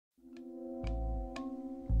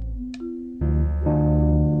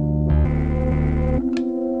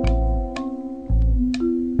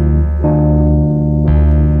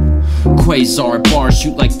Quasar bars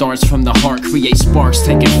shoot like darts from the heart, create sparks,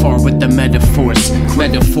 take it far with the metaphors.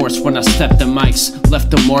 Metaphors when I step the mics,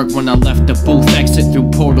 left the mark when I left the booth. Exit through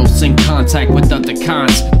portals, in contact with other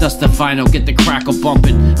kinds. Dust the vinyl, get the crackle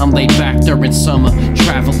bumping. I'm laid back during summer,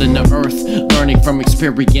 traveling the earth, learning from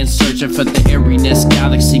experience, searching for the airiness,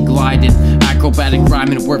 galaxy gliding. Acrobatic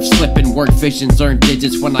rhyming, work slipping, work visions, earn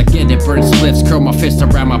digits. When I get it, burn lips, curl my fist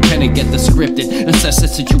around my pen and get the scripted. Assess the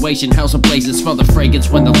situation, house ablazing, smell the fragrance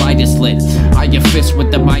when the light is lit. I get fist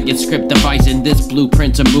with the Mayan script devising this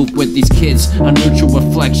blueprint to move with these kids. A neutral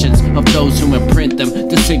reflections of those who imprint them.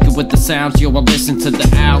 Distinct with the sounds, you'll listen to the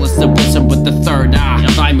owl. It's the wisdom with the third eye.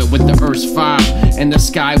 Alignment with the earth's vibe. In the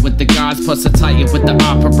sky with the gods, plus a titan with the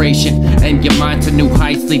operation. Aim your mind to new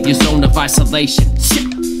heights, leave your zone of isolation.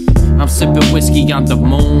 I'm sipping whiskey on the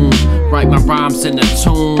moon, write my rhymes in a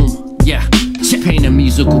tomb. Yeah, paint a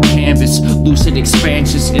musical canvas, lucid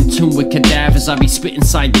expansions, in tune with cadavers. I be spitting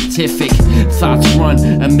scientific, thoughts run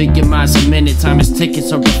 1,000,000 miles a minute. Time is ticking,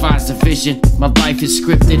 so revise the vision. My life is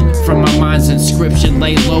scripted from my mind's inscription.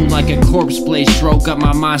 Lay low like a corpse blade stroke, got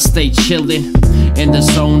my mind stay chillin'. In the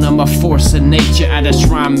zone, I'm a force of nature, at a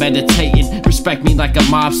shrine meditating. Respect me like a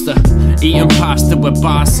mobster, eating pasta with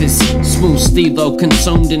bosses. Smooth stilo,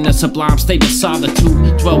 consumed in a sublime state of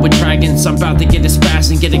solitude. Dwell with dragons, I'm about to get a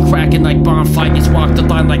spaz and get it cracking like bonfires. Walk the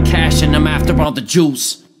line like cash and I'm after all the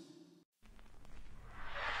juice.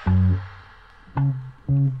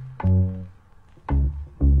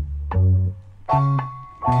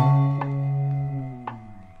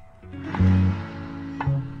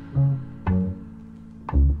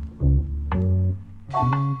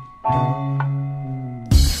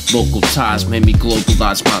 Local ties made me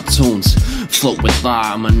globalize my tunes. Float with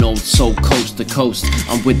lie, I'm an old soul coast to coast.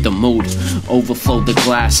 I'm with the mood, overflow the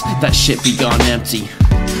glass, that shit beyond empty.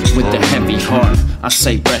 With a heavy heart, I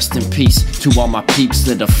say rest in peace to all my peeps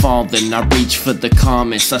that have fallen. I reach for the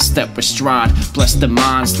calmest, I step with stride. Bless the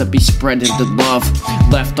minds that be spreading the love.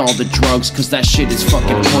 Left all the drugs, cause that shit is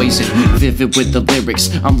fucking poison. Vivid with the lyrics,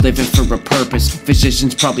 I'm living for a purpose.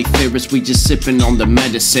 Physicians probably fear us, we just sipping on the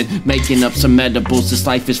medicine. Making up some edibles, this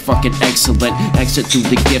life is fucking excellent. Exit through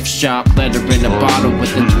the gift shop, letter in a bottle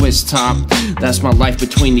with a twist top. That's my life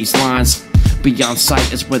between these lines. Beyond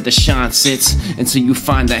sight is where the shine sits, until you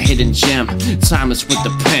find that hidden gem. Timeless with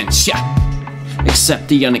the pen, yeah. Accept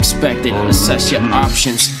the unexpected, assess your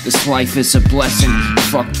options. This life is a blessing,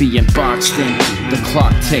 fuck being boxed in. The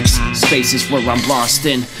clock ticks, space is where I'm lost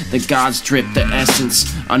in. The gods drip the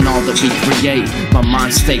essence on all that we create. My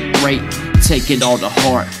mind state great, take it all to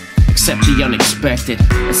heart. Accept the unexpected,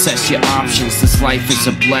 assess your options. This life is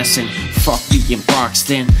a blessing, fuck being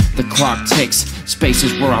boxed in. The clock ticks, space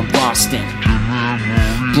is where I'm lost in.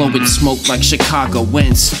 Blowing smoke like Chicago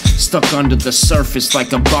winds, stuck under the surface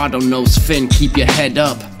like a bottlenose fin. Keep your head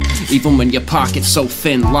up, even when your pocket's so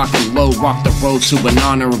thin. Lock and low, rock the road to an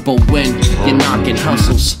honorable win. You're knocking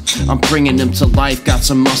hustles, I'm bringing them to life. Got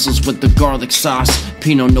some muscles with the garlic sauce,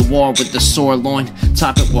 Pinot Noir with the sirloin.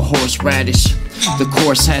 Top it with horseradish. The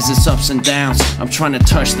course has its ups and downs, I'm trying to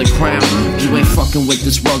touch the crown. You ain't fucking with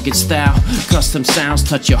this rugged style. Custom sounds,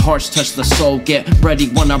 touch your hearts, touch the soul. Get ready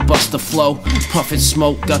when I bust the flow. Puffin'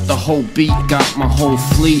 smoke, got the whole beat, got my whole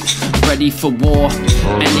fleet ready for war.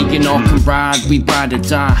 Any and all can ride, we ride or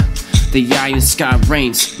die. The iron sky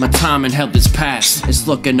reigns, my time in hell is past. It's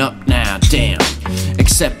looking up now, damn.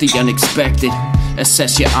 Accept the unexpected,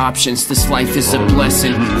 assess your options. This life is a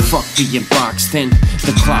blessing, fuck being boxed in.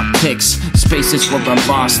 The clock ticks, space is where I'm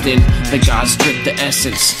lost in. The gods drip the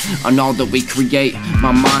essence on all that we create.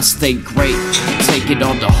 My mind stay great, take it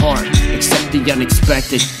all to heart. Accept the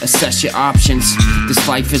unexpected, assess your options. This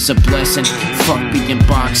life is a blessing, fuck being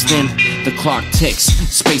boxed in. The clock ticks,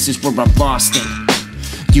 space is where I'm lost in.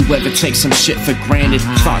 You ever take some shit for granted,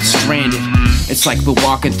 thoughts stranded? It's like we're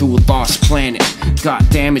walking through a lost planet. Got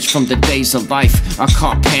damage from the days of life. I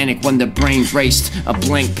caught panic when the brain raced. A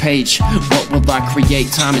blank page, what will I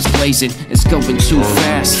create? Time is blazing, it's going too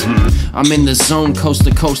fast. I'm in the zone, coast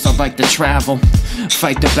to coast, I like to travel.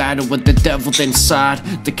 Fight the battle with the devil inside,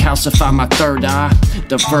 to calcify my third eye.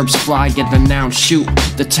 The verbs fly, get the nouns shoot.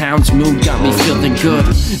 The town's mood got me feeling good.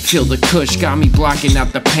 Feel the kush, got me blocking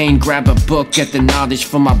out the pain. Grab a book, get the knowledge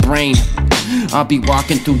from my brain. I'll be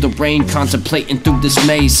walking through the rain, contemplating through this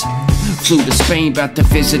maze. Flew to Spain, about to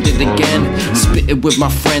visit it again. Spitting with my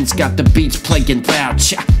friends, got the beats playing loud.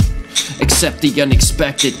 Cha. Accept the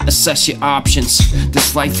unexpected, assess your options.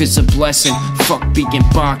 This life is a blessing, fuck being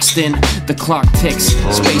boxed in. The clock ticks,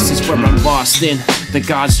 space is where I'm lost in. The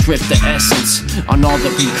gods drip the essence on all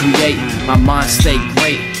that we create. My mind stay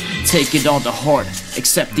great, take it all to heart.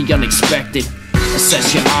 Accept the unexpected,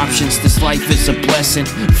 Assess your options, this life is a blessing.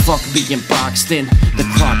 Fuck being boxed in, the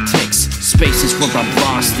clock ticks, space is where I'm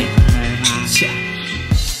lost in. Yeah.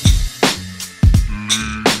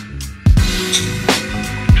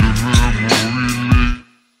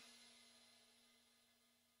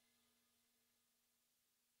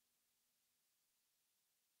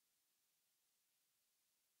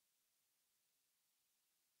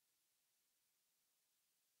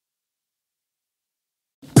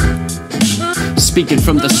 Speaking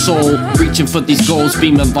from the soul, reaching for these goals,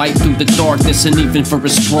 beaming light through the darkness, and even for a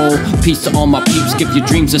stroll. Peace to all my peeps, give your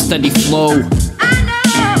dreams a steady flow.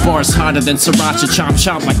 Bars hotter than sriracha,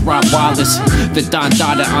 chomp like Rob Wallace. The Don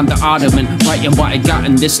Dada on the ottoman, writing what I got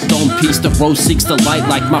in this dome piece. The rose seeks the light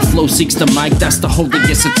like my flow seeks the mic. That's the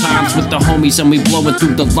holiest of times with the homies, and we blowing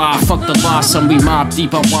through the law. Fuck the law, son, we mob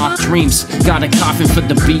deep on walk dreams. Got a coffin for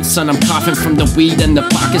the beat, son, I'm coughing from the weed, and the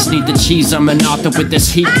pockets need the cheese. I'm an author with this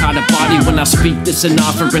heat, caught a body when I speak. This an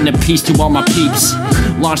offering a peace to all my peeps.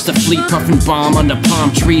 Launched a fleet, puffing bomb under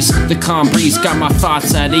palm trees. The calm breeze got my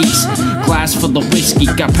thoughts at ease. Glass full of whiskey,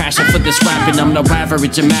 got passion for this rapping. I'm no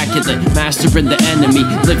average, immaculate, mastering the enemy,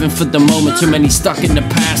 living for the moment. Too many stuck in the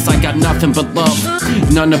past, I got nothing but love.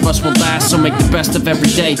 None of us will last, so make the best of every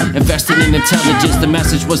day. Investing in intelligence, the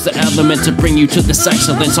message was the element to bring you to this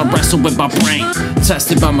excellence. I wrestle with my brain,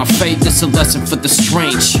 tested by my fate. This a lesson for the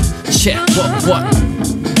strange. Yeah, what?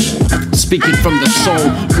 Speaking from the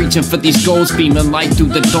soul, reaching for these goals, beaming light through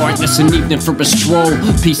the darkness, and evening for a stroll.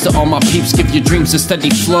 Peace to all my peeps, give your dreams a steady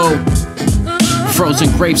flow.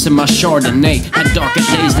 Frozen grapes in my Chardonnay. Had darker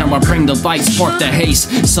days, now I bring the light, spark the haze.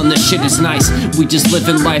 Son, this shit is nice, we just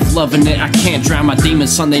living life, loving it. I can't drown my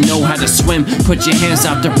demons, son, they know how to swim. Put your hands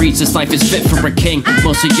out to reach, this life is fit for a king.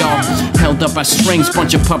 Most of y'all held up by strings,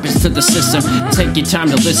 bunch of puppets to the system. Take your time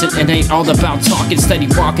to listen, it ain't all about talking. Steady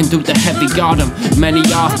walking through the heavy autumn. Many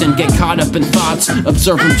often get caught up in thoughts,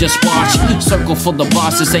 observe them, just watch. Circle full of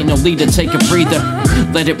bosses, ain't no leader, take a breather.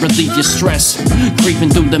 Let it relieve your stress. Creeping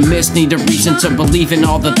through the mist, need a reason to believe in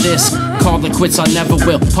all of this. Call it quits, I never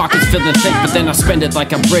will. Pockets feeling thick, but then I spend it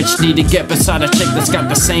like I'm rich. Need to get beside a chick that's got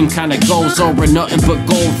the same kind of goals. Over nothing but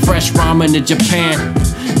gold, fresh ramen to Japan.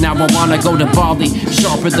 Now I wanna go to Bali,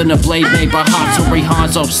 sharper than a blade made by Hattori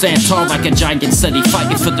Hanzo. Stand tall like a giant, steady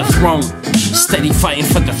fighting for the throne. Steady fighting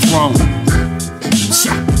for the throne.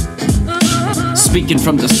 Yeah. Speaking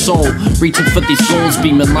from the soul, reaching for these goals,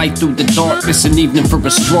 beaming light through the darkness, and evening for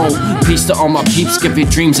a stroll. Peace to all my peeps, give your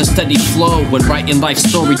dreams a steady flow. When writing life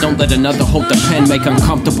story, don't let another hold the pen. Make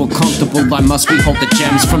uncomfortable comfortable, I must behold the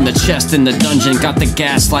gems from the chest in the dungeon. Got the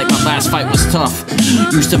gaslight, my last fight was tough.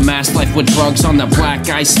 Used to mask life with drugs on the black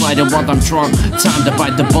ice, sliding while I'm drunk. Time to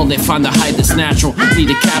bite the bullet, find the height that's natural. Need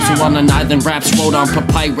a capsule on an island, raps wrote on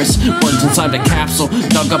papyrus. Words inside a capsule,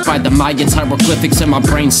 dug up by the Mayans, hieroglyphics in my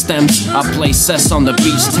brain stems. I play cess on the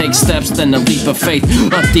beach, take steps, then a leap of faith.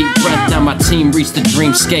 A deep breath, now my team reached the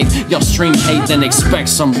dreamscape. Y'all stream hate, then expect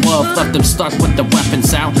some love. Left them stuck with the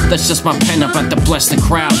weapons out. That's just my pen, about to bless the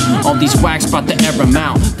crowd. All these whacks about to air them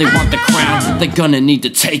out. They want the crown, they're gonna need to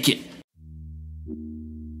take it.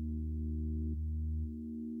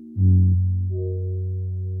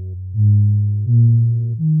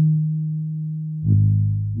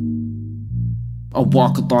 I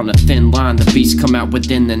walk along a thin line, the beasts come out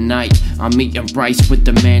within the night. I'm eating rice with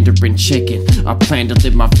the mandarin chicken. I plan to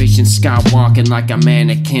live my vision, skywalking like a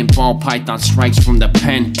mannequin. Ball python strikes from the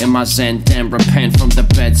pen. In my zen den, repent from the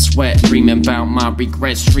bed sweat. Dreaming about my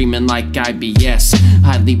regrets, streaming like IBS.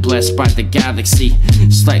 Highly blessed by the galaxy,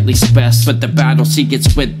 slightly spess. But the battle she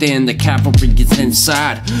gets within, the cavalry gets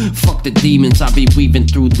inside. Fuck the demons, I be weaving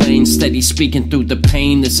through lanes. Steady speaking through the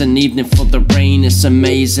pain. It's an evening for the rain, it's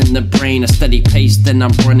amazing. The brain, a steady pace. Then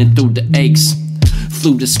I'm running through the aches.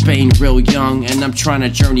 Flew to Spain real young, and I'm trying to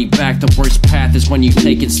journey back. The worst path is when you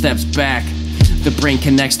taking steps back. The brain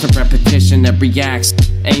connects to repetition that reacts.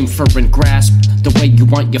 Aim for and grasp the way you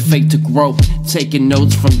want your fate to grow. Taking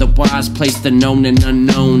notes from the wise, place the known and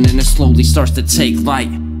unknown, and it slowly starts to take light.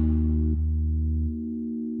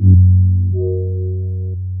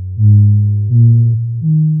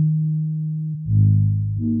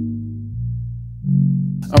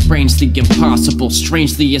 Arrange the impossible,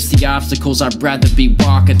 strangely it's the obstacles I'd rather be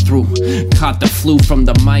walking through. Caught the flu from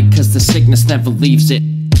the mic cause the sickness never leaves it.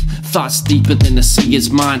 Thoughts deeper than the sea is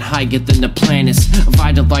mine, higher than the planets.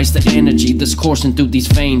 Vitalize the energy that's coursing through these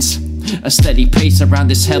veins. A steady pace around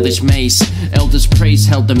this hellish maze. Elders praise,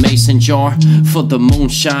 held the mason jar for the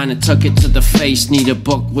moonshine and took it to the face. Need a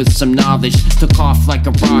book with some knowledge. Took off like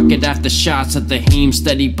a rocket after shots of the heme.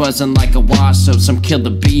 Steady buzzing like a wasp, some killer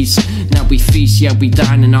bees. Now we feast, yeah, we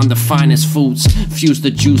dining on the finest foods. Fuse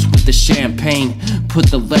the juice with the champagne. Put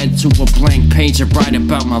the lead to a blank page and write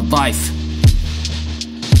about my life.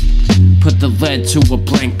 Put the lead to a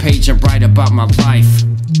blank page and write about my life.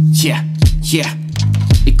 Yeah, yeah.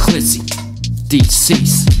 Eclyse,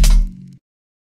 DC's.